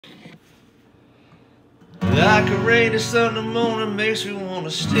Like a rainy Sunday morning makes me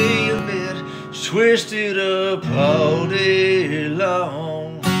wanna stay in bed, twisted up all day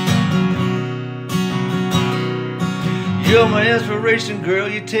long. You're my inspiration, girl,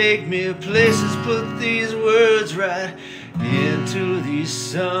 you take me places, put these words right into these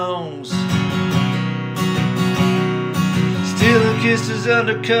songs. Stealing kisses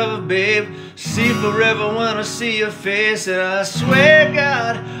undercover, babe, see forever when I see your face. And I swear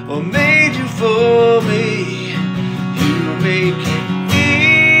God made you for me. You make it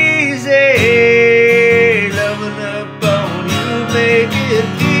easy, loving up on you, make it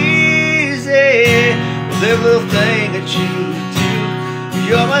easy with everything that you do.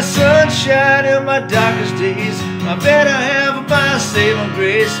 You're my sunshine in my darkest days, my better half, my saving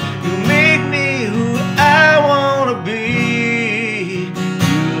grace. You make me who I wanna be.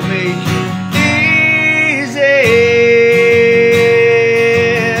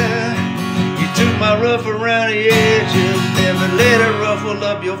 Rough around the edges, never let it ruffle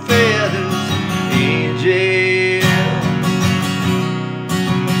up your feathers, angel.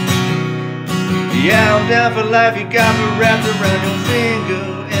 Yeah, I'm down for life, you got me wrapped around your finger,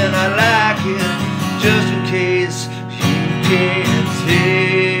 and I like it, just in case you can't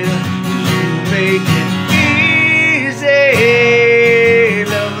tell. You make it easy,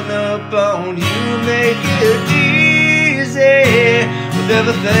 loving up on you, make it easy with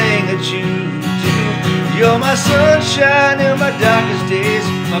everything that you do. You're my sunshine in my darkest days,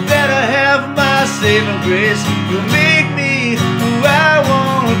 my better half, my saving grace. You make me who I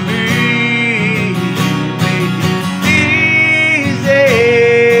wanna be. You make it easy.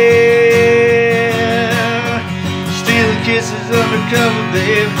 Stealing kisses undercover,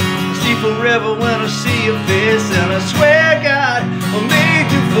 babe, see forever when I see your face. And I swear God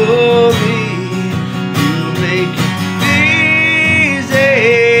made you for me. You make it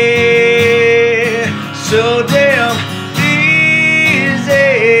so damn easy,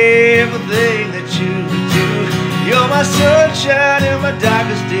 everything that you do. You're my sunshine in my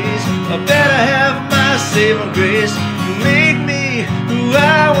darkest days, my better half, my saving grace. You make me who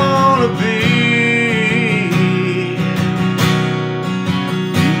I